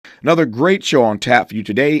Another great show on tap for you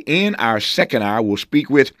today. In our second hour, we'll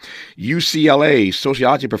speak with UCLA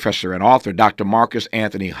sociology professor and author Dr. Marcus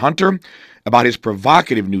Anthony Hunter about his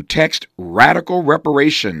provocative new text, Radical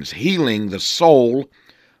Reparations, Healing the Soul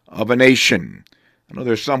of a Nation. I know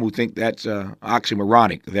there's some who think that's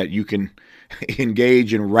oxymoronic, that you can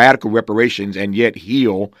engage in radical reparations and yet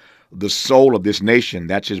heal the soul of this nation.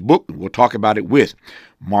 That's his book. We'll talk about it with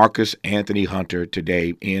Marcus Anthony Hunter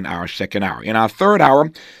today in our second hour. In our third hour,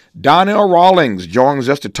 Donnell Rawlings joins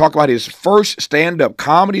us to talk about his first stand-up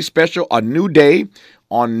comedy special, A New Day,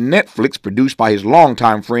 on Netflix, produced by his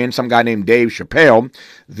longtime friend, some guy named Dave Chappelle.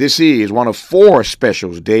 This is one of 4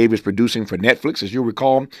 specials Dave is producing for Netflix. As you'll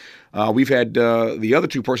recall, we've had the other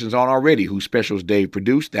 2 persons on already whose specials Dave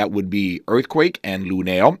produced. That would be Earthquake and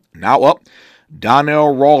Lunel. Now up,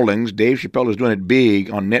 Donnell Rawlings. Dave Chappelle is doing it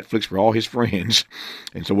big on Netflix for all his friends.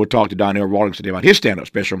 And so we'll talk to Donnell Rawlings today about his stand-up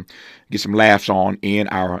special, get some laughs on in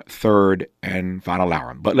our third and final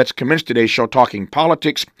hour. But let's commence today's show talking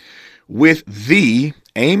politics with the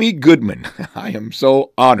Amy Goodman. I am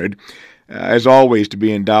so honored, as always, to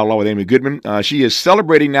be in dialogue with Amy Goodman. She is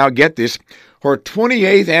celebrating now, get this, her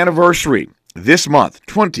 28th anniversary this month,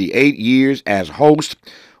 28 years as host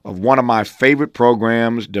of one of my favorite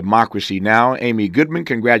programs, Democracy Now! Amy Goodman,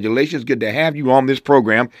 congratulations. Good to have you on this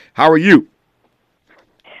program. How are you?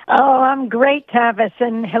 Oh, I'm great, Tavis,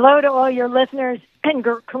 and hello to all your listeners, and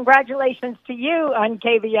congratulations to you on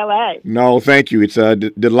KVLA. No, thank you. It's a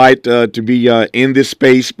delight to be in this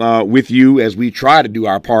space with you as we try to do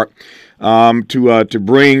our part to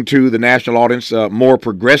bring to the national audience more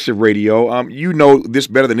progressive radio. You know this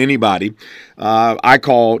better than anybody. I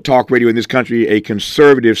call talk radio in this country a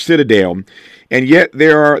conservative citadel, and yet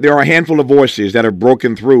there are a handful of voices that have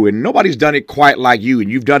broken through, and nobody's done it quite like you,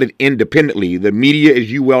 and you've done it independently. The media,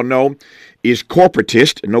 as you well know, is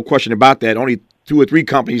corporatist, no question about that. Only 2 or 3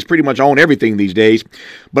 companies pretty much own everything these days.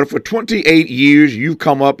 But for 28 years, you've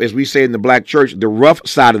come up, as we say in the black church, the rough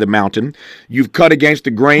side of the mountain. You've cut against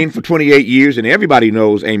the grain for 28 years, and everybody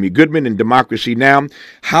knows Amy Goodman and Democracy Now!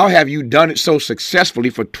 How have you done it so successfully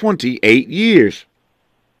for 28 years?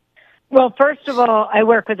 Well, first of all, I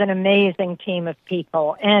work with an amazing team of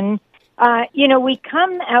people. And, we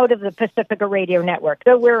come out of the Pacifica Radio Network,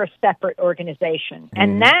 though we're a separate organization.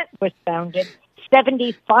 And that was founded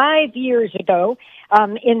 75 years ago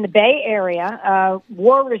in the Bay Area. A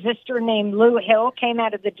war resistor named Lou Hill came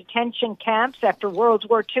out of the detention camps after World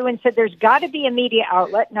War II and said there's got to be a media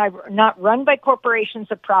outlet not run by corporations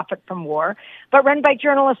that profit from war, but run by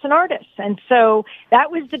journalists and artists. And so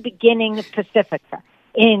that was the beginning of Pacifica.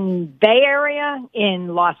 In Bay Area,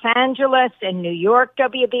 in Los Angeles, in New York,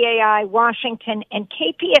 WBAI, Washington, and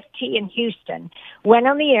KPFT in Houston went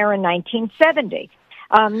on the air in 1970.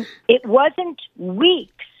 It wasn't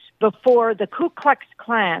weeks before the Ku Klux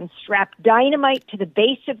Klan strapped dynamite to the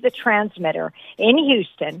base of the transmitter in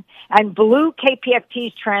Houston and blew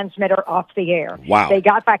KPFT's transmitter off the air. Wow. They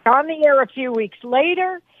got back on the air a few weeks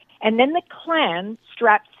later, and then the Klan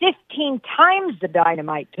strapped 15 times the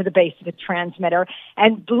dynamite to the base of the transmitter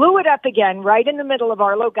and blew it up again right in the middle of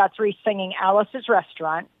Arlo Guthrie singing Alice's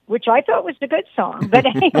Restaurant, which I thought was a good song. But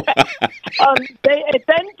anyway, it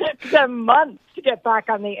then took them months to get back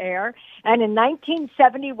on the air. And in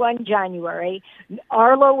 1971, January,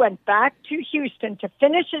 Arlo went back to Houston to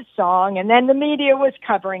finish his song, and then the media was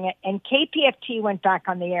covering it, and KPFT went back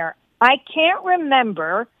on the air. I can't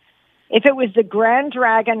remember if it was the Grand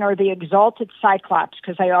Dragon or the Exalted Cyclops,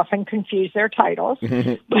 because I often confuse their titles,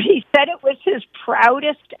 but he said it was his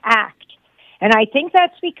proudest act. And I think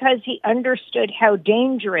that's because he understood how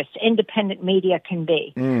dangerous independent media can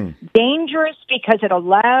be. Dangerous because it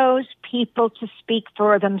allows people to speak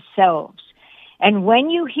for themselves. And when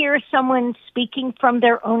you hear someone speaking from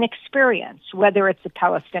their own experience, whether it's a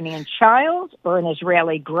Palestinian child or an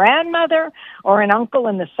Israeli grandmother or an uncle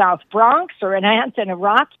in the South Bronx or an aunt in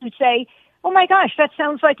Iraq, who say, oh my gosh, that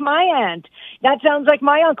sounds like my aunt, that sounds like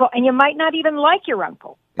my uncle, and you might not even like your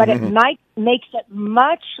uncle, but it makes it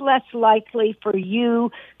much less likely for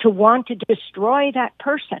you to want to destroy that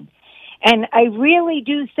person. And I really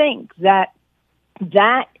do think that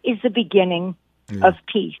is the beginning of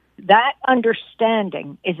peace. That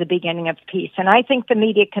understanding is the beginning of peace. And I think the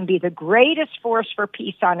media can be the greatest force for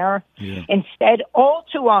peace on earth. Yeah. Instead, all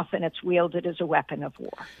too often, it's wielded as a weapon of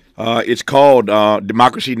war. It's called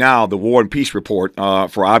Democracy Now!, the War and Peace Report,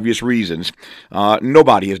 for obvious reasons.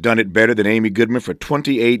 Nobody has done it better than Amy Goodman for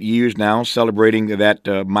 28 years now, celebrating that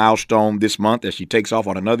milestone this month as she takes off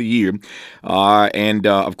on another year. And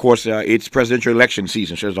of course, it's presidential election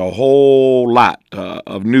season, so there's a whole lot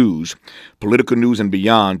of news, political news and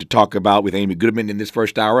beyond, to talk about with Amy Goodman in this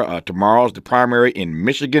first hour. Tomorrow's the primary in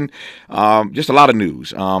Michigan. Just a lot of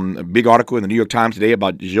news. A big article in the New York Times today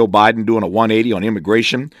about Joe Biden doing a 180 on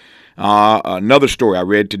immigration. Another story I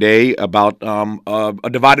read today about a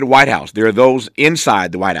divided White House. There are those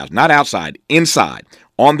inside the White House, not outside, inside.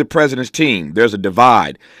 On the president's team, there's a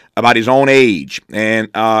divide about his own age and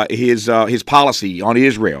his policy on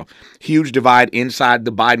Israel. Huge divide inside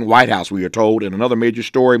the Biden White House, we are told. In another major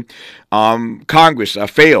story, Congress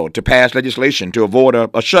failed to pass legislation to avoid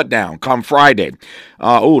a shutdown come Friday.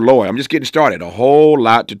 Oh, Lord, I'm just getting started. A whole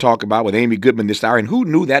lot to talk about with Amy Goodman this hour. And who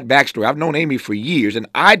knew that backstory? I've known Amy for years, and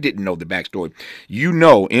I didn't know the backstory. You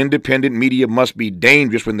know, independent media must be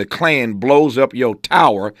dangerous when the Klan blows up your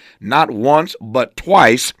tower, not once, but twice.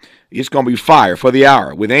 It's going to be fire for the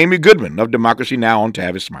hour with Amy Goodman of Democracy Now! On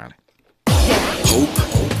Tavis Smiley. Hope,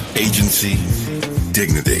 agency,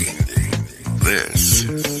 dignity. This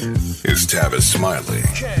is Tavis Smiley.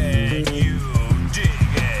 Can you dig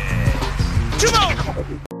it? Come on!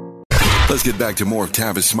 Let's get back to more of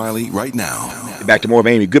Tavis Smiley right now. Back to more of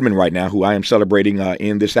Amy Goodman right now, who I am celebrating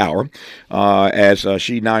in this hour as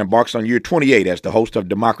she now embarks on year 28 as the host of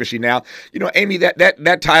Democracy Now! You know, Amy,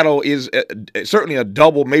 that title is certainly a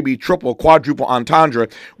double, maybe triple, quadruple entendre.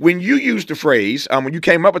 When you used the phrase, when you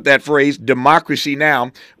came up with that phrase, Democracy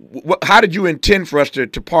Now!, how did you intend for us to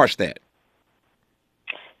parse that?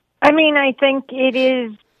 I mean, I think it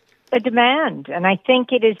is a demand, and I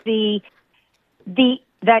think it is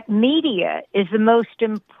that media is the most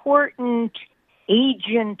important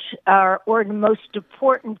agent or the most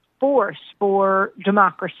important force for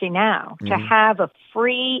Democracy Now! To have a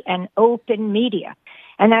free and open media.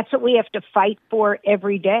 And that's what we have to fight for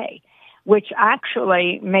every day, which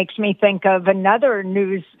actually makes me think of another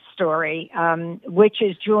news story, which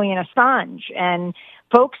is Julian Assange. And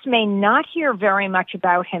folks may not hear very much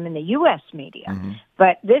about him in the U.S. media,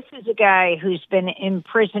 but this is a guy who's been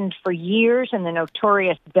imprisoned for years in the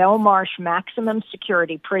notorious Belmarsh maximum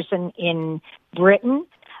security prison in Britain.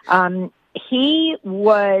 He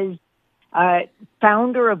was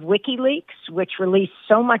founder of WikiLeaks, which released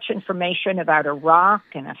so much information about Iraq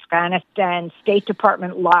and Afghanistan, State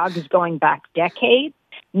Department logs going back decades.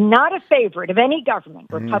 Not a favorite of any government,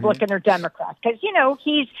 Republican or Democrat, because, you know,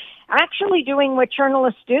 he's actually doing what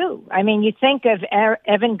journalists do. I mean, you think of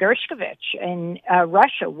Evan Gershkovich in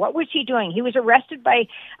Russia. What was he doing? He was arrested by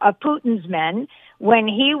Putin's men when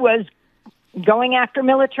he was going after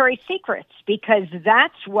military secrets, because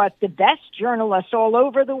that's what the best journalists all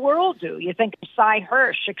over the world do. You think of Cy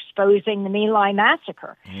Hirsch exposing the My Lai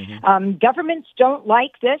massacre. Governments don't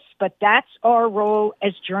like this, but that's our role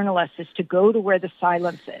as journalists, is to go to where the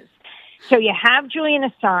silence is. So you have Julian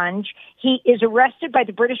Assange. He is arrested by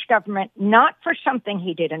the British government, not for something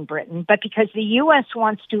he did in Britain, but because the U.S.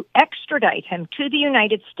 wants to extradite him to the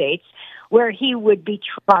United States, where he would be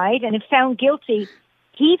tried, and if found guilty,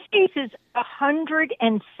 he faces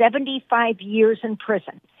 175 years in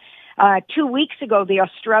prison. 2 weeks ago, the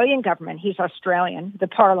Australian government, he's Australian, the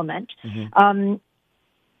parliament,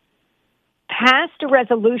 passed a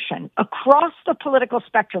resolution across the political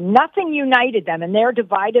spectrum. Nothing united them, and they're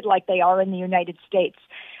divided like they are in the United States,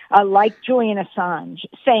 like Julian Assange,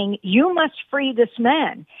 saying, you must free this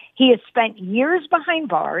man. He has spent years behind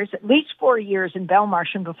bars, at least 4 years in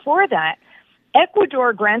Belmarsh, and before that,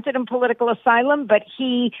 Ecuador granted him political asylum, but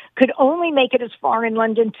he could only make it as far in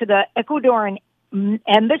London to the Ecuadorian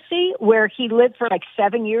embassy, where he lived for like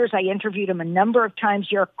 7 years. I interviewed him a number of times.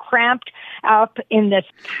 You're cramped up in this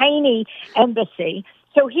tiny embassy.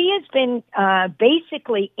 So he has been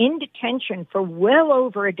basically in detention for well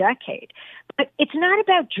over a decade. But it's not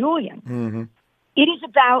about Julian. It is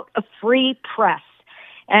about a free press.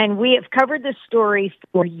 And we have covered this story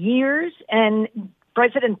for years, and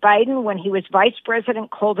President Biden, when he was vice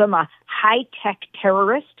president, called him a high-tech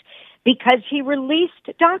terrorist because he released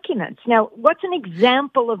documents. Now, what's an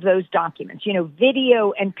example of those documents? You know,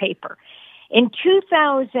 video and paper. In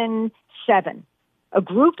 2007, a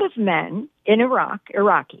group of men in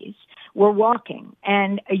Iraqis, were walking,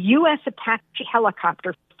 and a U.S. Apache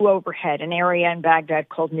helicopter flew overhead an area in Baghdad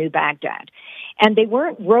called New Baghdad. And they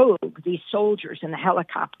weren't rogue, these soldiers in the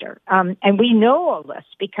helicopter. And we know all this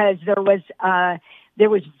because there was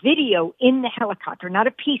video in the helicopter, not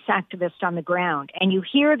a peace activist on the ground. And you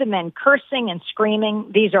hear the men cursing and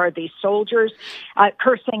screaming. These are these soldiers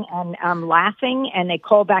cursing and laughing. And they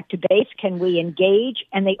call back to base, can we engage?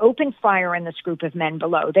 And they open fire on this group of men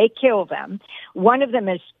below. They kill them. One of them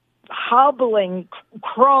is hobbling,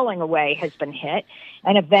 crawling away, has been hit.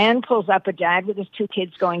 And a van pulls up, a dad with his two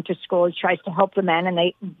kids going to school. He tries to help the men, and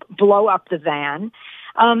they blow up the van.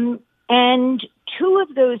 And And two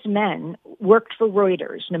of those men worked for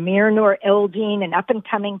Reuters, Namir Noor Eldin, an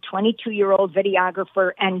up-and-coming 22-year-old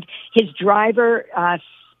videographer, and his driver,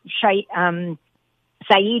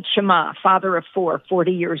 Saeed Shama, father of four,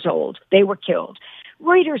 40 years old. They were killed.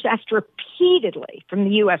 Reuters asked repeatedly from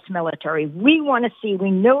the U.S. military, we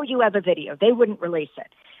know you have a video. They wouldn't release it.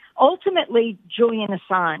 Ultimately, Julian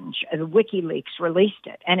Assange of WikiLeaks released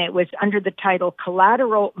it, and it was under the title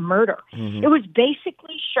Collateral Murder. Mm-hmm. It was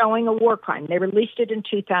basically showing a war crime. They released it in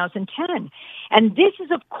 2010. And this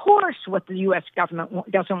is, of course, what the U.S.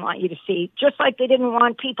 government doesn't want you to see, just like they didn't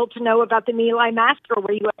want people to know about the My Lai massacre,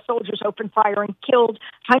 where U.S. soldiers opened fire and killed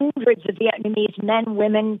hundreds of Vietnamese men,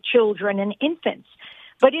 women, children, and infants.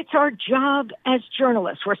 But it's our job as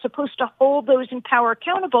journalists. We're supposed to hold those in power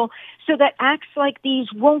accountable so that acts like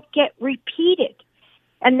these won't get repeated.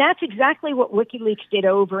 And that's exactly what WikiLeaks did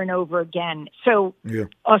over and over again. So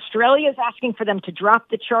Australia is asking for them to drop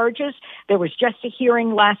the charges. There was just a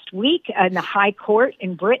hearing last week in the High Court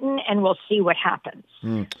in Britain, and we'll see what happens.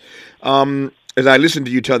 As I listen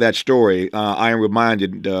to you tell that story, I am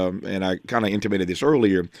reminded, and I kind of intimated this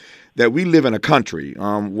earlier, that we live in a country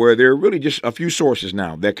where there are really just a few sources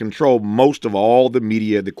now that control most of all the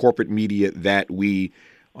media, the corporate media that we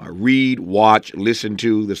read, watch, listen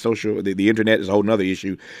to. The internet is a whole other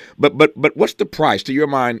issue. But what's the price, to your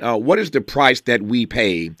mind? What is the price that we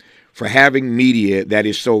pay for having media that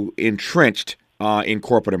is so entrenched in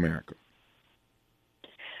corporate America?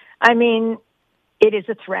 I mean, it is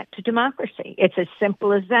a threat to democracy. It's as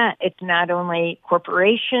simple as that. It's not only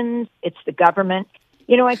corporations, it's the government.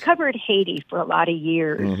 You know, I covered Haiti for a lot of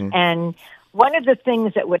years, and one of the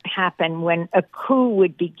things that would happen when a coup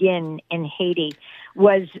would begin in Haiti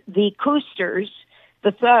was the cousters,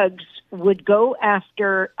 the thugs, would go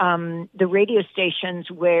after the radio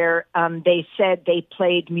stations where they said they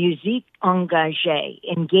played musique engagée,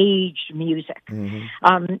 engaged music.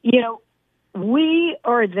 We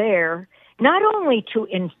are there not only to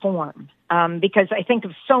inform, because I think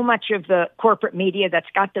of so much of the corporate media that's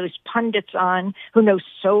got those pundits on who know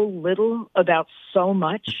so little about so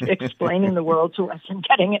much, explaining the world to us and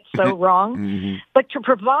getting it so wrong, but to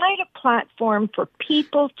provide a platform for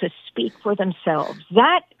people to speak for themselves.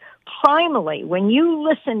 That primarily, when you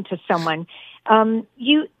listen to someone,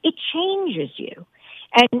 it changes you.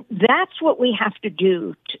 And that's what we have to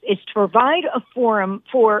do, is to provide a forum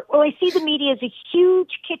for, I see the media as a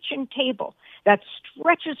huge kitchen table that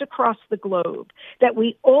stretches across the globe, that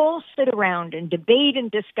we all sit around and debate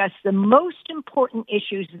and discuss the most important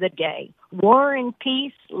issues of the day, war and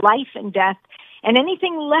peace, life and death, and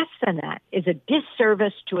anything less than that is a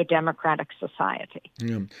disservice to a democratic society.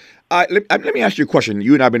 Let me ask you a question.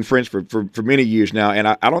 You and I have been friends for many years now, and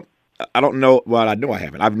I don't know. Well, I know I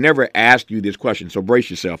haven't. I've never asked you this question, so brace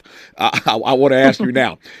yourself. I want to ask you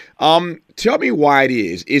now. Tell me why it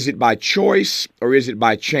is. Is it by choice or is it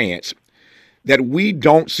by chance that we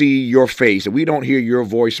don't see your face, that we don't hear your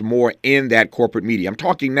voice more in that corporate media? I'm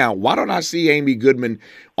talking now. Why don't I see Amy Goodman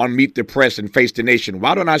on Meet the Press and Face the Nation?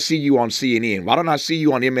 Why don't I see you on CNN? Why don't I see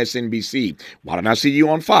you on MSNBC? Why don't I see you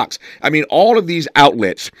on Fox? I mean, all of these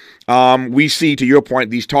outlets, we see, to your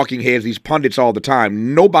point, these talking heads, these pundits all the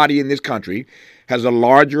time. Nobody in this country has a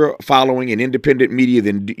larger following in independent media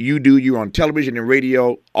than you do. You're on television and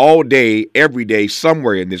radio all day, every day,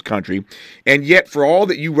 somewhere in this country. And yet, for all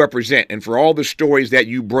that you represent and for all the stories that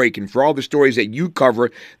you break and for all the stories that you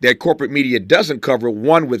cover that corporate media doesn't cover,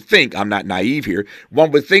 one would think, I'm not naive here,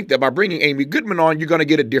 one would think that by bringing Amy Goodman on, you're going to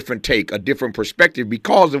get a different take, a different perspective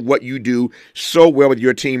because of what you do so well with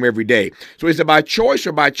your team every day. So is it by choice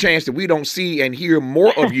or by chance that we don't see and hear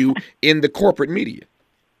more of you in the corporate media?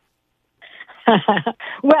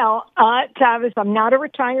 Well, Tavis, I'm not a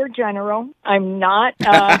retired general. I'm not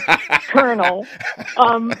a colonel.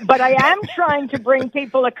 But I am trying to bring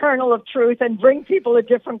people a kernel of truth and bring people a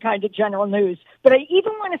different kind of general news. But I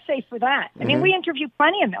even want to say for that, I mean, we interview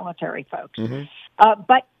plenty of military folks.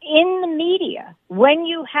 But in the media, when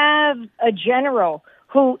you have a general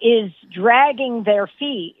who is dragging their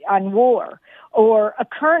feet on war, or a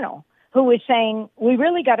colonel who is saying, we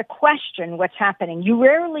really got to question what's happening, you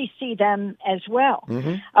rarely see them as well.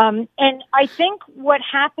 And I think what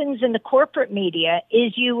happens in the corporate media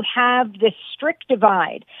is you have this strict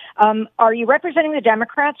divide. Are you representing the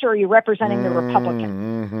Democrats or are you representing the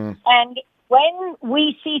Republicans? And when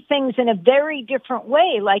we see things in a very different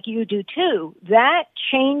way, like you do too, that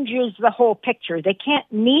changes the whole picture. They can't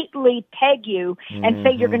neatly peg you and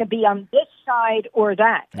say you're going to be on this side or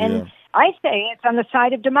that. And I say it's on the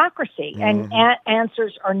side of democracy, and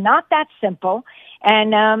answers are not that simple.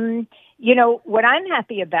 And, you know, what I'm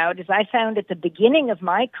happy about is I found at the beginning of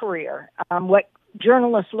my career, what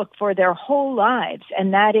journalists look for their whole lives,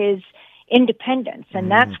 and that is independence. And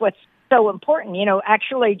that's what's so important.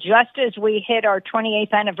 Actually, just as we hit our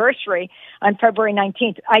 28th anniversary on February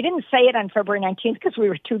 19th, I didn't say it on February 19th because we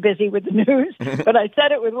were too busy with the news, but I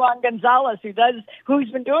said it with Juan Gonzalez,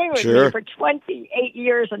 who's been doing it with me for 28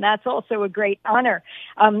 years, and that's also a great honor.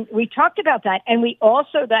 We talked about that, and we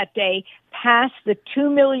also that day passed the 2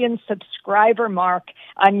 million subscriber mark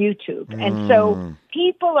on YouTube. And so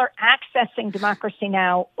people are accessing Democracy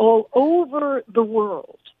Now! All over the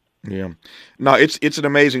world. Yeah. No, it's an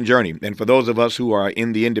amazing journey. And for those of us who are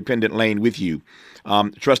in the independent lane with you,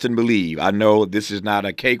 trust and believe. I know this is not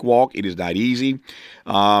a cakewalk. It is not easy.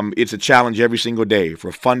 It's a challenge every single day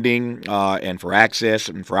for funding and for access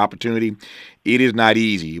and for opportunity. It is not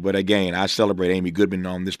easy. But again, I celebrate Amy Goodman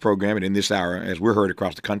on this program and in this hour as we're heard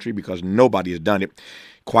across the country because nobody has done it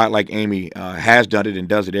quite like Amy has done it and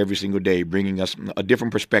does it every single day, bringing us a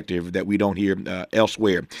different perspective that we don't hear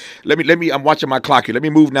elsewhere. Let me. I'm watching my clock here. Let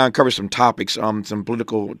me move now and cover some topics, some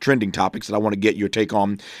political trending topics that I want to get your take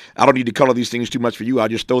on. I don't need to color these things too much for you. I'll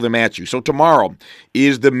just throw them at you. So tomorrow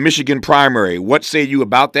is the Michigan primary. What say you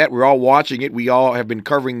about that? We're all watching it. We all have been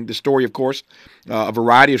covering the story, of course. A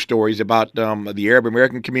variety of stories about the Arab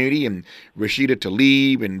American community and Rashida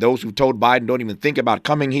Tlaib and those who told Biden don't even think about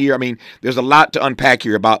coming here. I mean, there's a lot to unpack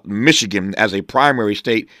here about Michigan as a primary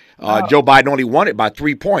state. Joe Biden only won it by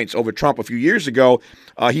 3 points over Trump a few years ago.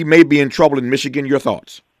 He may be in trouble in Michigan. Your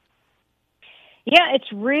thoughts? Yeah,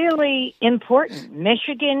 it's really important.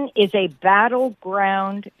 Michigan is a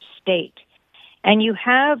battleground state. And you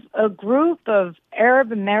have a group of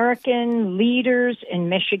Arab American leaders in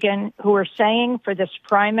Michigan who are saying for this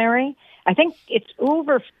primary, I think it's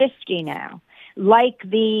over 50 now, like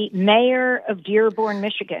the mayor of Dearborn,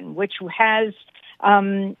 Michigan, which has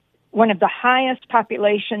one of the highest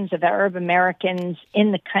populations of Arab Americans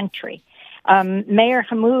in the country. Mayor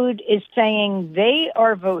Hamoud is saying they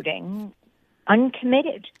are voting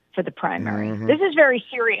uncommitted for the primary. This is very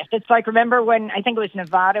serious. It's like, remember when, I think it was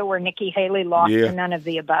Nevada, where Nikki Haley lost to none of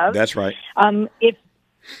the above? That's right.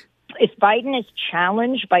 If Biden is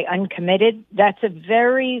challenged by uncommitted, that's a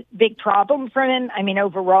very big problem for him. I mean,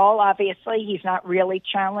 overall, obviously, he's not really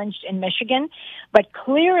challenged in Michigan. But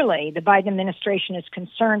clearly, the Biden administration is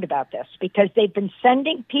concerned about this because they've been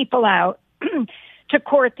sending people out to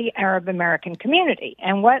court the Arab American community.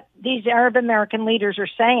 And what these Arab American leaders are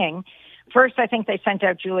saying, first, I think they sent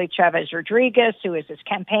out Julie Chavez Rodriguez, who is his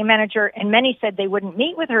campaign manager, and many said they wouldn't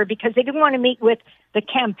meet with her because they didn't want to meet with the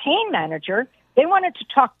campaign manager. They wanted to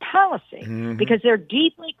talk policy because they're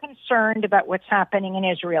deeply concerned about what's happening in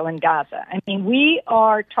Israel and Gaza. I mean, we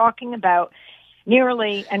are talking about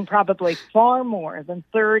nearly and probably far more than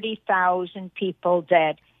 30,000 people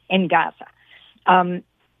dead in Gaza.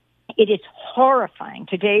 It is horrifying.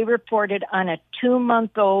 Today reported on a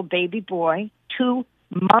 2-month-old baby boy,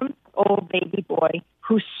 2-month-old baby boy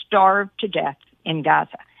who starved to death in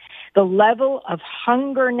Gaza. The level of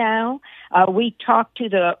hunger now, we talked to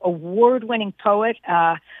the award-winning poet,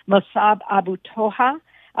 Mossab Abu Toha.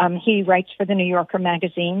 He writes for the New Yorker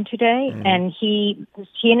magazine today, and he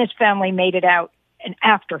and his family made it out, and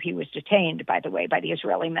after he was detained, by the way, by the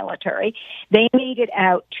Israeli military, they made it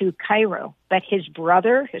out to Cairo. But his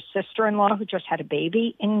brother, his sister-in-law, who just had a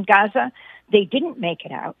baby in Gaza, they didn't make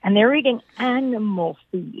it out, and they're eating animal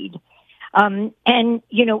feed. And,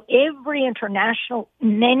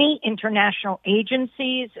 many international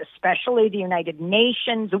agencies, especially the United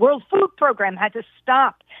Nations, the World Food Program had to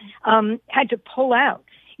stop, had to pull out.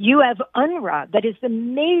 You have UNRWA, that is the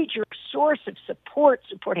major source of support,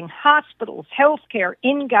 supporting hospitals, healthcare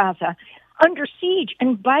in Gaza, under siege.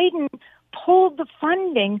 And Biden pulled the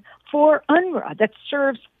funding for UNRWA that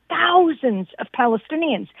serves thousands of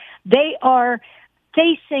Palestinians. They are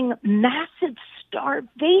facing massive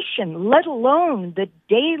starvation, let alone the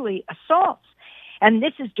daily assaults. And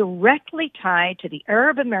this is directly tied to the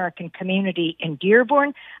Arab American community in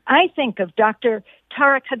Dearborn. I think of Dr.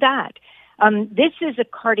 Tariq Haddad. This is a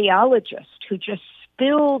cardiologist who just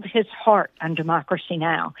spilled his heart on Democracy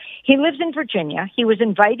Now! He lives in Virginia. He was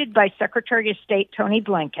invited by Secretary of State Tony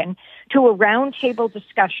Blinken to a roundtable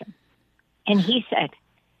discussion. And he said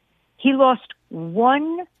he lost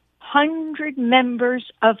 100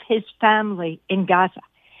 members of his family in Gaza.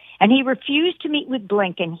 And he refused to meet with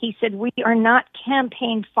Blinken. He said, we are not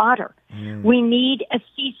campaign fodder. We need a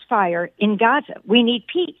ceasefire in Gaza. We need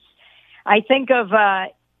peace. I think of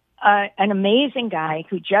an amazing guy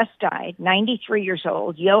who just died, 93 years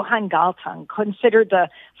old, Johan Galtung, considered the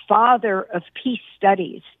father of peace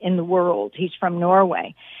studies in the world. He's from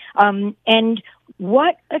Norway. And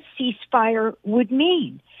what a ceasefire would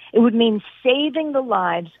mean. It would mean saving the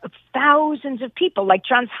lives of thousands of people. Like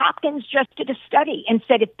Johns Hopkins just did a study and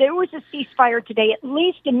said if there was a ceasefire today, at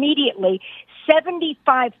least immediately,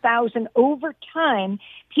 75,000 over time,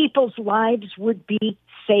 people's lives would be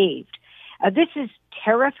saved. This is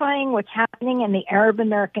terrifying. What's happening in the Arab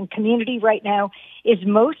American community right now is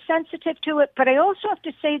most sensitive to it, but I also have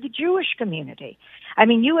to say the Jewish community. I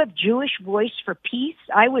mean, you have Jewish Voice for Peace.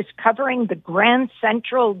 I was covering the Grand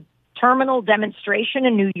Central Terminal demonstration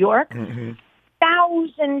in New York.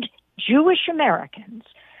 1,000 Jewish Americans,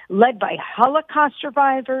 led by Holocaust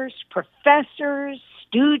survivors, professors,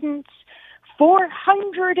 students,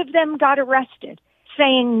 400 of them got arrested,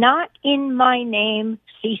 saying, "Not in my name,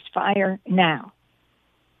 ceasefire now."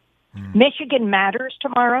 Michigan matters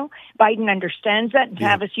tomorrow. Biden understands that. And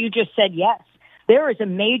Tavis, you just said yes. There is a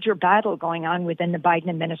major battle going on within the Biden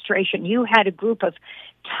administration. You had a group of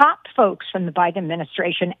top folks from the Biden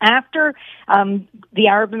administration after the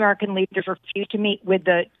Arab American leaders refused to meet with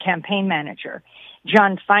the campaign manager.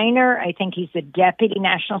 John Feiner, I think he's the Deputy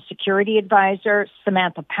National Security Advisor.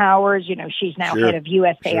 Samantha Powers, she's now head of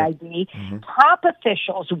USAID. Top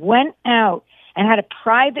officials went out and had a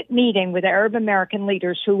private meeting with Arab American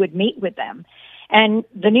leaders who would meet with them. And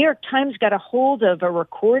the New York Times got a hold of a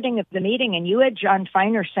recording of the meeting, and you had John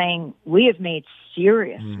Feiner saying, "We have made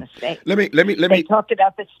serious mistakes." Let me. They talked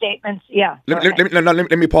about the statements. Yeah.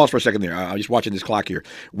 Let me pause for a second there. I'm just watching this clock here.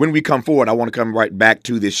 When we come forward, I want to come right back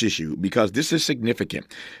to this issue because this is significant.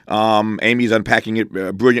 Amy's unpacking it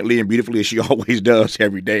brilliantly and beautifully as she always does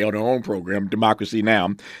every day on her own program, Democracy Now!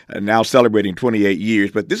 Now celebrating 28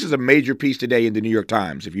 years. But this is a major piece today in the New York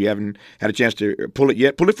Times. If you haven't had a chance to pull it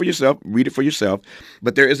yet, pull it for yourself, read it for yourself.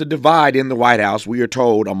 But there is a divide in the White House, we are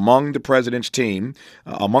told, among the president's team,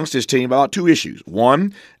 amongst his team, about two issues.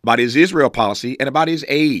 One, about his Israel policy and about his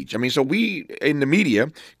age. I mean, so we in the media,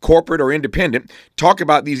 corporate or independent, talk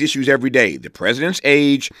about these issues every day. The president's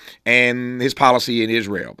age and his policy in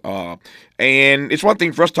Israel. And it's one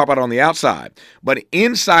thing for us to talk about it on the outside. But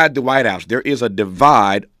inside the White House, there is a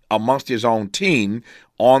divide amongst his own team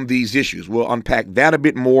on these issues. We'll unpack that a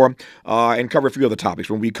bit more and cover a few other topics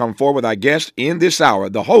when we come forward with our guest in this hour,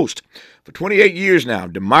 the host for 28 years now,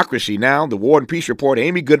 Democracy Now!, the War and Peace Report,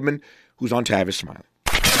 Amy Goodman, who's on Tavis Smiley.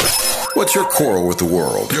 What's your quarrel with the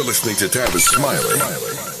world? You're listening to Tavis Smiley.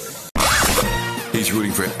 He's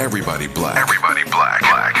rooting for everybody black. Everybody black.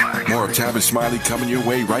 More of Tavis Smiley coming your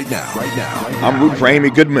way right now. I'm rooting for Amy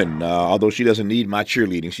Goodman, although she doesn't need my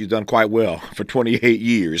cheerleading. She's done quite well for 28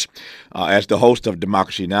 years as the host of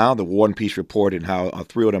Democracy Now!, the War and Peace Report, and how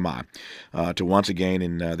thrilled am I to once again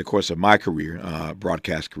in the course of my career,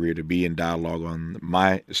 broadcast career, to be in dialogue on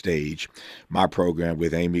my stage, my program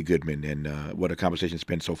with Amy Goodman, and what a conversation it's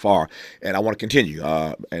been so far. And I want to continue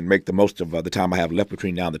and make the most of the time I have left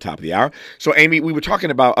between now and the top of the hour. So, Amy, we were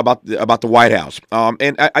talking about the White House,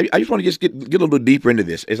 and I just want to get a little deeper into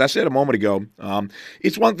this. As I said a moment ago,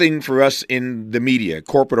 it's one thing for us in the media,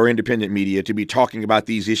 corporate or independent media, to be talking about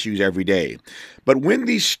these issues every day. But when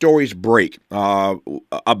these stories break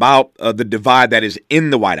about the divide that is in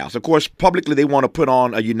the White House, of course, publicly they want to put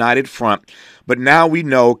on a united front. But now we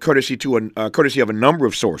know, courtesy of a number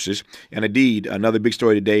of sources, and indeed another big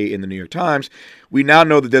story today in the New York Times, we now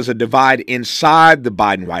know that there's a divide inside the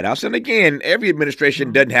Biden White House. And again, every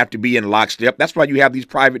administration doesn't have to be in lockstep. That's why you have these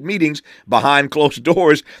private meetings behind closed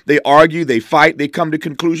doors. They argue, they fight, they come to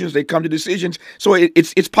conclusions, they come to decisions. So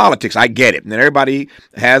it's politics. I get it. And everybody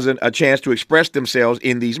has a chance to express themselves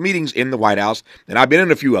in these meetings in the White House. And I've been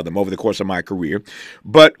in a few of them over the course of my career.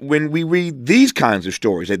 But when we read these kinds of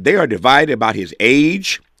stories, that they are divided about his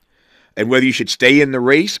age and whether you should stay in the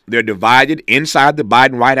race, they're divided inside the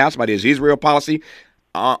Biden White House about his Israel policy.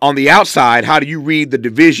 On the outside, how do you read the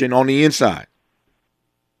division on the inside?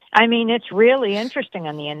 I mean, it's really interesting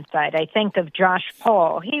on the inside. I think of Josh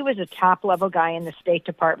Paul. He was a top-level guy in the State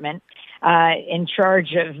Department in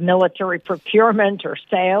charge of military procurement or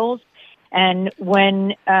sales. And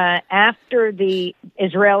when after the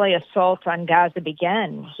Israeli assault on Gaza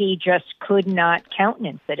began, he just could not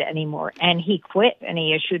countenance it anymore. And he quit, and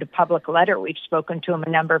he issued a public letter. We've spoken to him a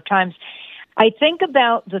number of times. I think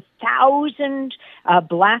about the 1,000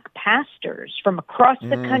 black pastors from across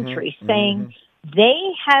the country saying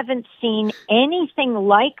they haven't seen anything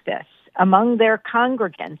like this among their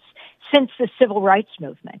congregants since the civil rights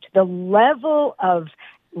movement. The level of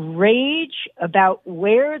rage about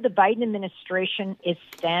where the Biden administration is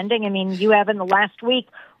standing. I mean, you have in the last week,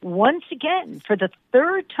 once again, for the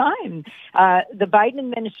third time, the Biden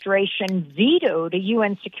administration vetoed a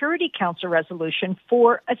UN Security Council resolution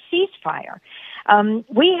for a ceasefire.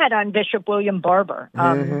 We had on Bishop William Barber,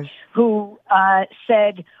 who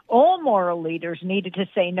said all moral leaders needed to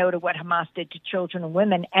say no to what Hamas did to children and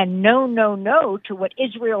women, and no, no, no to what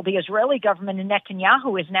Israel, the Israeli government, and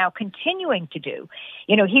Netanyahu is now continuing to do.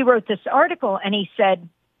 You know, he wrote this article, and he said,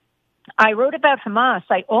 I wrote about Hamas.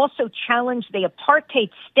 I also challenged the apartheid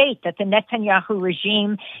state that the Netanyahu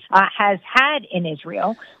regime has had in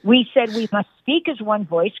Israel. We said we must speak as one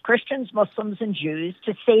voice, Christians, Muslims, and Jews,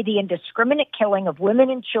 to say the indiscriminate killing of women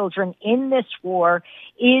and children in this war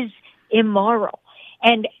is immoral.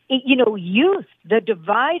 And, you know, youth, the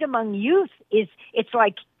divide among youth it's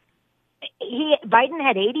like Biden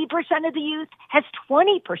had 80% of the youth, has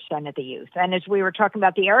 20% of the youth. And as we were talking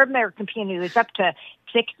about, the Arab American community was up to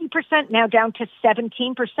 60%, now down to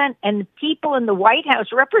 17%. And the people in the White House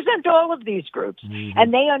represent all of these groups.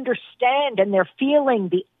 And they understand, and they're feeling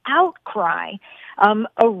the outcry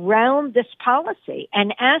around this policy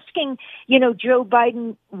and asking, you know, Joe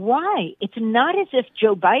Biden, why? It's not as if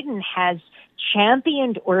Joe Biden has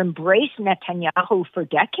championed or embraced Netanyahu for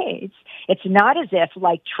decades. It's not as if,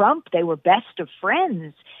 like Trump, they were best of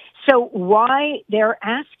friends. So why they're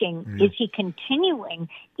asking, is he continuing,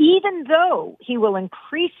 even though he will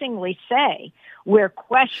increasingly say, we're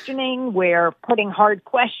questioning, we're putting hard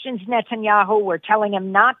questions, Netanyahu, we're telling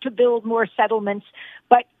him not to build more settlements.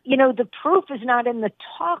 But, you know, the proof is not in the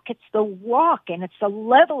talk, it's the walk, and it's the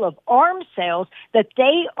level of arms sales that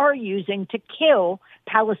they are using to kill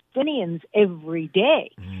Palestinians every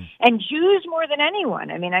day. And Jews more than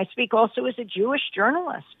anyone. I mean, I speak also as a Jewish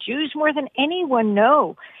journalist. Jews more than anyone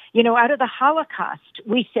know, you know, out of the Holocaust,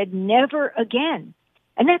 we said never again.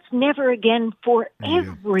 And that's never again for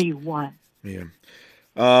everyone. Yeah.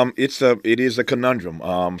 It is a conundrum,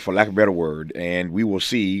 for lack of a better word, and we will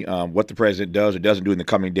see what the president does or doesn't do in the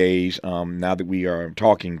coming days. Now that we are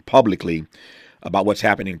talking publicly about what's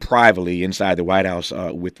happening privately inside the White House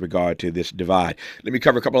with regard to this divide. Let me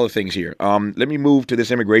cover a couple other things here. Let me move to this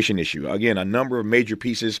immigration issue. Again, a number of major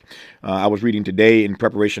pieces I was reading today in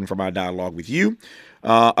preparation for my dialogue with you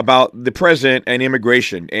about the president and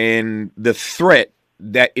immigration and the threat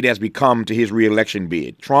that it has become to his reelection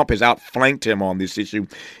bid. Trump has outflanked him on this issue.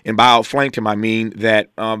 And by outflanked him, I mean that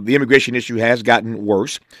the immigration issue has gotten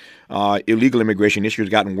worse. Illegal immigration issue has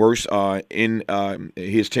gotten worse in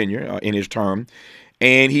his tenure, in his term.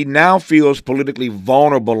 And he now feels politically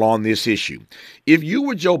vulnerable on this issue. If you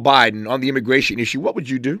were Joe Biden on the immigration issue, what would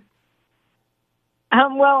you do?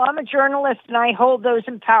 Well, I'm a journalist, and I hold those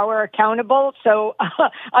in power accountable, so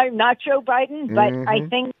I'm not Joe Biden, but I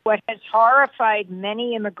think what has horrified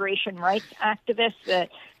many immigration rights activists,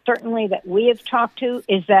 certainly that we have talked to,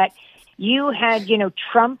 is that you had, you know,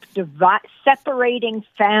 Trump separating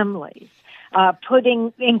families,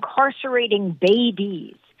 incarcerating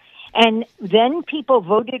babies, and then people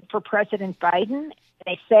voted for President Biden.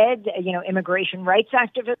 They said, you know, immigration rights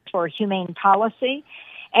activists for humane policy.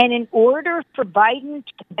 And in order for Biden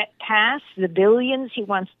to get past the billions he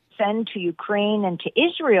wants to send to Ukraine and to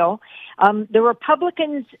Israel, the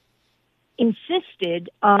Republicans insisted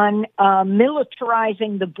on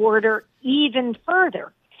militarizing the border even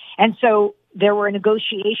further. And so there were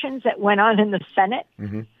negotiations that went on in the Senate,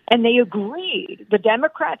 and they agreed, the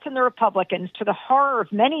Democrats and the Republicans, to the horror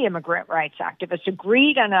of many immigrant rights activists,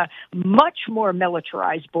 agreed on a much more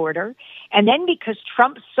militarized border. And then because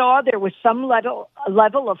Trump saw there was some level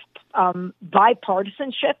of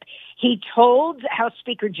bipartisanship, he told House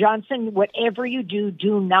Speaker Johnson, whatever you do,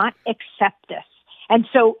 do not accept this. And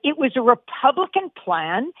so it was a Republican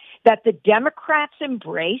plan that the Democrats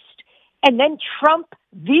embraced, and then Trump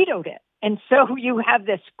vetoed it. And so you have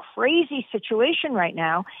this crazy situation right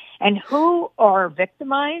now. And who are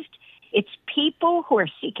victimized? It's people who are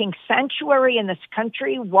seeking sanctuary in this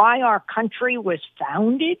country, why our country was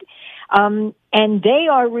founded. And they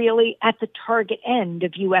are really at the target end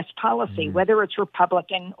of U.S. policy, whether it's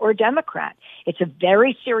Republican or Democrat. It's a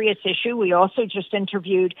very serious issue. We also just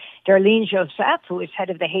interviewed Darlene Joseph, who is head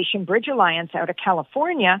of the Haitian Bridge Alliance out of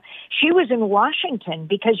California. She was in Washington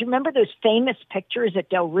because you remember those famous pictures at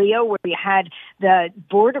Del Rio where you had the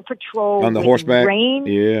Border Patrol on the horseback rain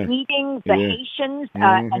meeting the Haitians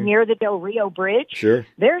near the Del Rio Bridge. Sure.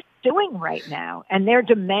 They're suing right now, and they're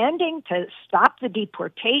demanding to stop the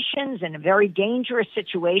deportations in a very dangerous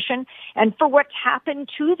situation and for what's happened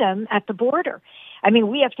to them at the border. I mean,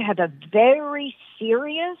 we have to have a very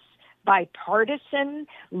serious bipartisan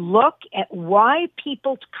look at why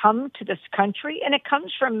people come to this country, and it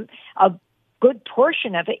comes from a good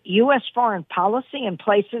portion of it U.S. foreign policy in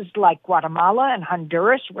places like Guatemala and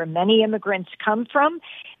Honduras, where many immigrants come from,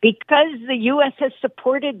 because the U.S. has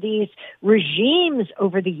supported these regimes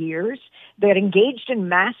over the years that engaged in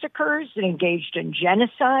massacres, that engaged in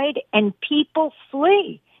genocide, and people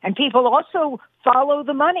flee. And people also follow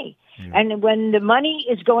the money. And when the money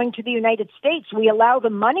is going to the United States, we allow the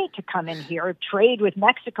money to come in here. Trade with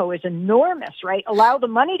Mexico is enormous, right? Allow the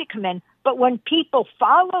money to come in. But when people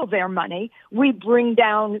follow their money, we bring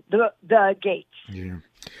down the gates. Yeah.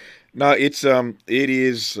 No, it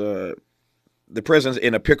is the president's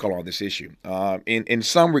in a pickle on this issue. In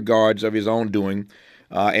some regards of his own doing,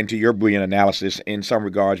 and to your brilliant analysis, in some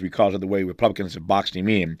regards because of the way Republicans have boxed him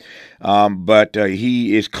in. But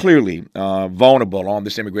he is clearly vulnerable on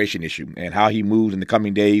this immigration issue, and how he moves in the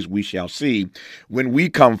coming days, we shall see. When we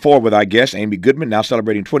come forward with our guest, Amy Goodman, now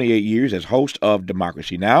celebrating 28 years as host of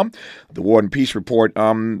Democracy Now!, the War and Peace Report,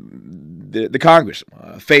 the Congress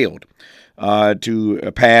failed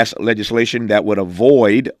to pass legislation that would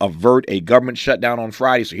avert a government shutdown on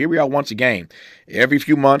Friday. So here we are once again. Every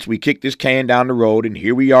few months, we kick this can down the road, and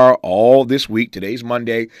here we are all this week. Today's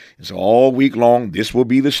Monday, and so all week long, this will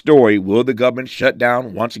be the story. Will the government shut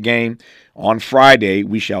down once again on Friday?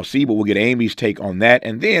 We shall see, but we'll get Amy's take on that,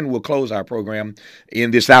 and then we'll close our program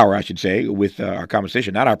in this hour, I should say, with our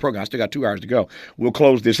conversation. Not our program. I still got 2 hours to go. We'll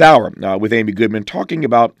close this hour with Amy Goodman talking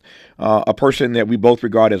about a person that we both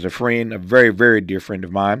regard as a friend, a very, very dear friend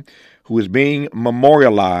of mine, who is being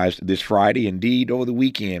memorialized this Friday. Indeed, over the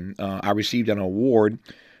weekend, I received an award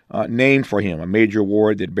named for him, a major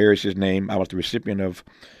award that bears his name. I was the recipient of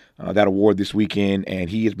that award this weekend, and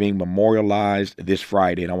he is being memorialized this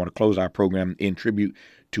Friday. And I want to close our program in tribute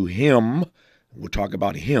to him. We'll talk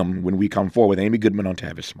about him when we come forward with Amy Goodman on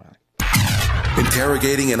Tavis Smiley.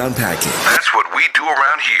 Interrogating and unpacking. That's what we do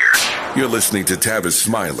around here. You're listening to Tavis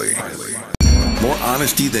Smiley. More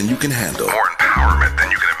honesty than you can handle. More empowerment than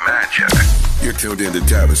you can imagine. You're tuned in to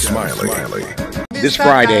Tavis Smiley. This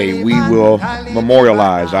Friday, we will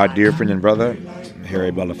memorialize our dear friend and brother,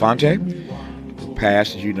 Harry Belafonte, who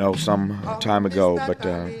passed, as you know, some time ago, but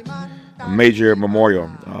a major memorial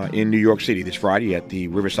in New York City this Friday at the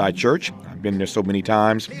Riverside Church. I've been there so many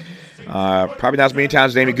times, probably not as many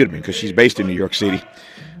times as Amy Goodman, because she's based in New York City.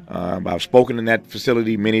 I've spoken in that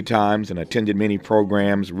facility many times and attended many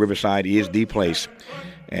programs. Riverside is the place.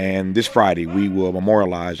 And this Friday, we will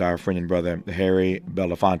memorialize our friend and brother, Harry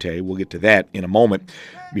Belafonte. We'll get to that in a moment.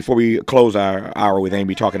 Before we close our hour with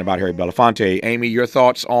Amy talking about Harry Belafonte, Amy, your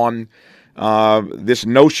thoughts on this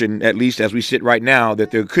notion, at least as we sit right now,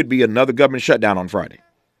 that there could be another government shutdown on Friday?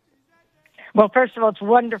 Well, first of all, it's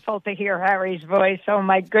wonderful to hear Harry's voice. Oh,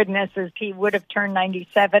 my goodness, as he would have turned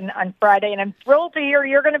 97 on Friday. And I'm thrilled to hear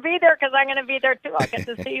you're going to be there, because I'm going to be there, too. I'll get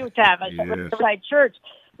to see you, Tavis, at Riverside Church,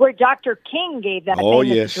 where Dr. King gave that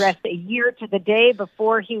famous address a year to the day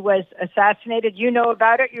before he was assassinated. You know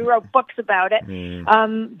about it. You wrote books about it.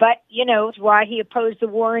 But, you know, it's why he opposed the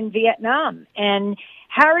war in Vietnam. And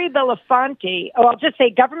Harry Belafonte, I'll just say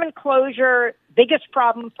government closure, biggest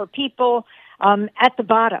problem for people at the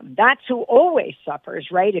bottom. That's who always suffers,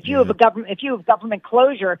 right? If you have government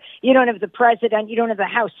closure, you don't have the president, you don't have the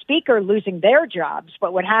House Speaker losing their jobs.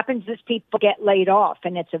 But what happens is people get laid off,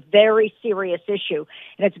 and it's a very serious issue.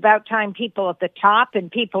 And it's about time people at the top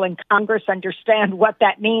and people in Congress understand what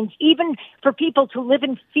that means. Even for people to live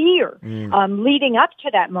in fear leading up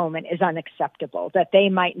to that moment is unacceptable, that they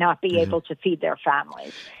might not be able to feed their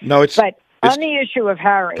families. No, it's... But on the issue of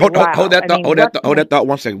Harry, hold that thought.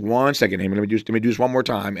 1 second, Amy. Let me do this one more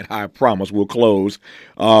time, and I promise we'll close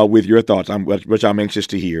with your thoughts, which I'm anxious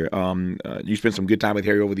to hear. You spent some good time with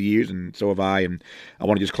Harry over the years, and so have I. And I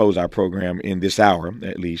want to just close our program in this hour,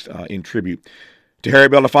 at least, in tribute to Harry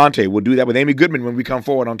Belafonte. We'll do that with Amy Goodman when we come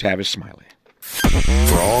forward on Tavis Smiley.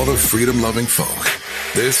 For all the freedom-loving folk,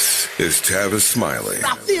 this is Tavis Smiley.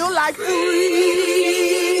 I feel like freedom.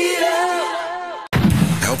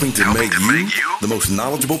 Helping to make you the most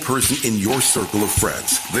knowledgeable person in your circle of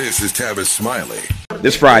friends. This is Tavis Smiley.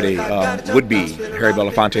 This Friday would be Harry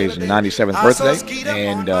Belafonte's 97th birthday,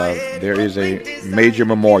 and there is a major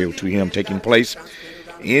memorial to him taking place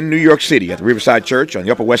in New York City at the Riverside Church on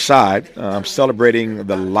the Upper West Side, celebrating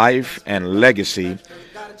the life and legacy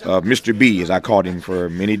of Mr. B, as I called him for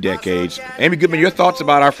many decades. Amy Goodman, your thoughts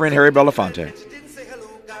about our friend Harry Belafonte?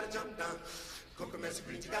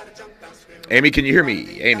 Amy, can you hear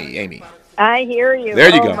me? Amy. I hear you.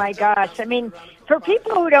 There you go. Oh, my gosh. I mean, for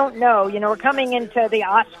people who don't know, you know, we're coming into the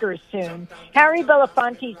Oscars soon. Harry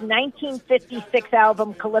Belafonte's 1956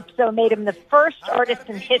 album, Calypso, made him the first artist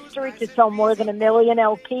in history to sell more than 1 million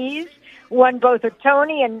LPs. won both a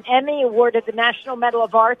Tony and Emmy, awarded the National Medal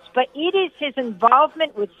of Arts, but it is his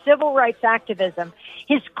involvement with civil rights activism,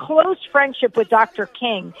 his close friendship with Dr.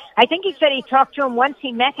 King. I think he said he talked to him once.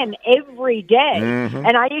 He met him every day. Mm-hmm.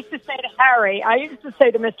 And I used to say to Harry, I used to say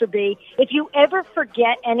to Mr. B, if you ever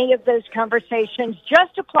forget any of those conversations,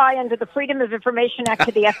 just apply under the Freedom of Information Act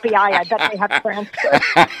to the FBI. I bet they have transcripts.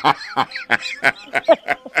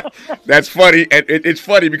 That's funny, and it's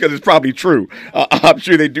funny because it's probably true. I'm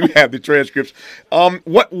sure they do have the transcripts.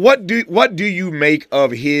 What do you make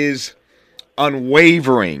of his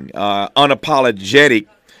unwavering, unapologetic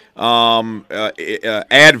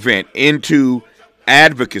advent into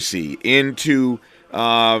advocacy, into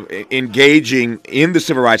engaging in the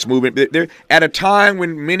civil rights movement? They're at a time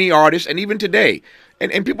when many artists, and even today,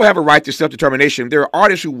 and people have a right to self-determination. There are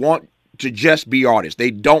artists who want to just be artists.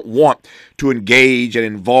 They don't want to engage and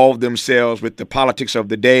involve themselves with the politics of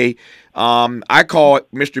the day. I call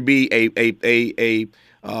Mr. B a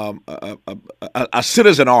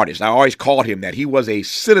citizen artist. I always called him that. He was a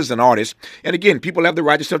citizen artist. And again, people have the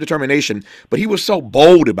right to self-determination, but he was so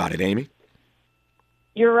bold about it, Amy.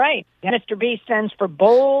 You're right. Mr. B stands for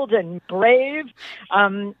bold and brave.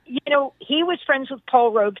 He was friends with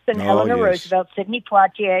Paul Robeson, Eleanor Roosevelt, Sidney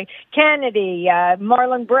Poitier, Kennedy,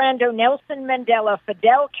 Marlon Brando, Nelson Mandela,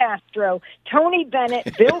 Fidel Castro, Tony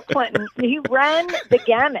Bennett, Bill Clinton. He ran the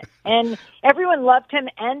gamut, and everyone loved him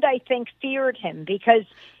and I think feared him because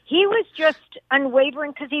he was just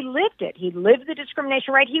unwavering because he lived it. He lived the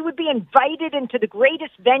discrimination right. He would be invited into the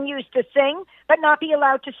greatest venues to sing, but not be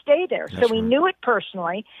allowed to stay there. So he knew it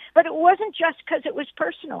personally, but it wasn't just because it was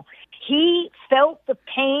personal. He felt the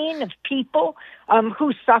pain of people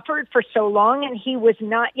who suffered for so long, and he was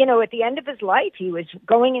not, at the end of his life, he was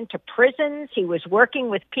going into prisons. He was working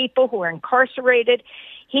with people who were incarcerated.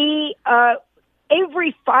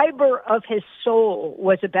 Every fiber of his soul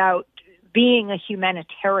was about being a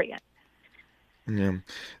humanitarian. Yeah.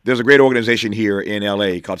 There's a great organization here in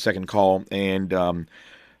L.A. called Second Call, and run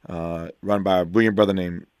by a brilliant brother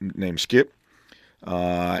named Skip.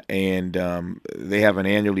 And they have an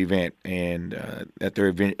annual event, and at their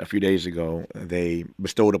event a few days ago, they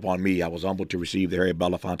bestowed upon me. I was humbled to receive the Harry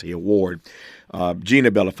Belafonte Award. Gina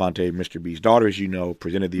Belafonte, Mr. B's daughter, as you know,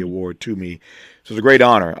 presented the award to me. So it's a great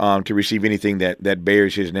honor to receive anything that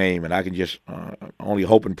bears his name, and I can just only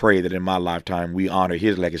hope and pray that in my lifetime we honor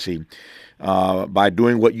his legacy by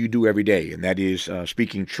doing what you do every day, and that is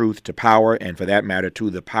speaking truth to power, and for that matter, to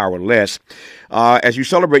the powerless. As you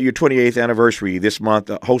celebrate your 28th anniversary this month,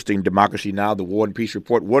 hosting Democracy Now!, the War and Peace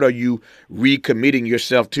Report, what are you recommitting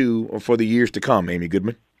yourself to for the years to come, Amy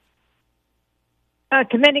Goodman?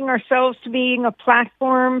 Committing ourselves to being a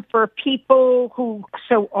platform for people who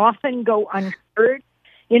so often go unheard.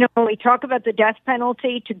 When we talk about the death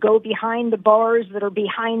penalty, to go behind the bars that are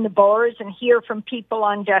behind the bars and hear from people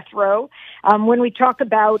on death row. When we talk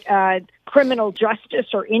about criminal justice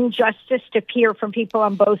or injustice, to hear from people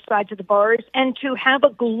on both sides of the bars, and to have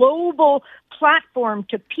a global platform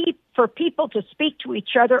for people to speak to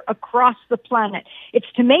each other across the planet. It's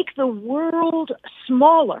to make the world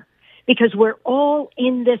smaller because we're all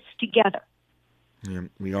in this together. Yeah,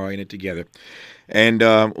 we are in it together. And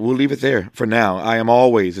we'll leave it there for now. I am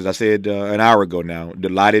always, as I said an hour ago now,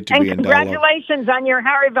 delighted to be in dialogue. Congratulations on your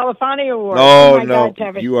Harry Belafonte Award. Oh no,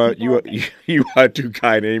 God, you are too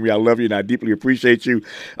kind, Amy. I love you, and I deeply appreciate you.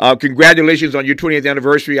 Congratulations on your 20th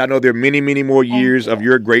anniversary. I know there are many, many more years of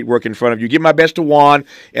your great work in front of you. Give my best to Juan,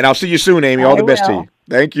 and I'll see you soon, Amy. All the best to you.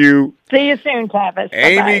 Thank you. See you soon, Tavis.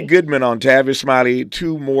 Amy Bye-bye. Goodman on Tavis Smiley.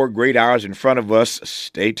 2 more great hours in front of us.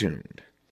 Stay tuned.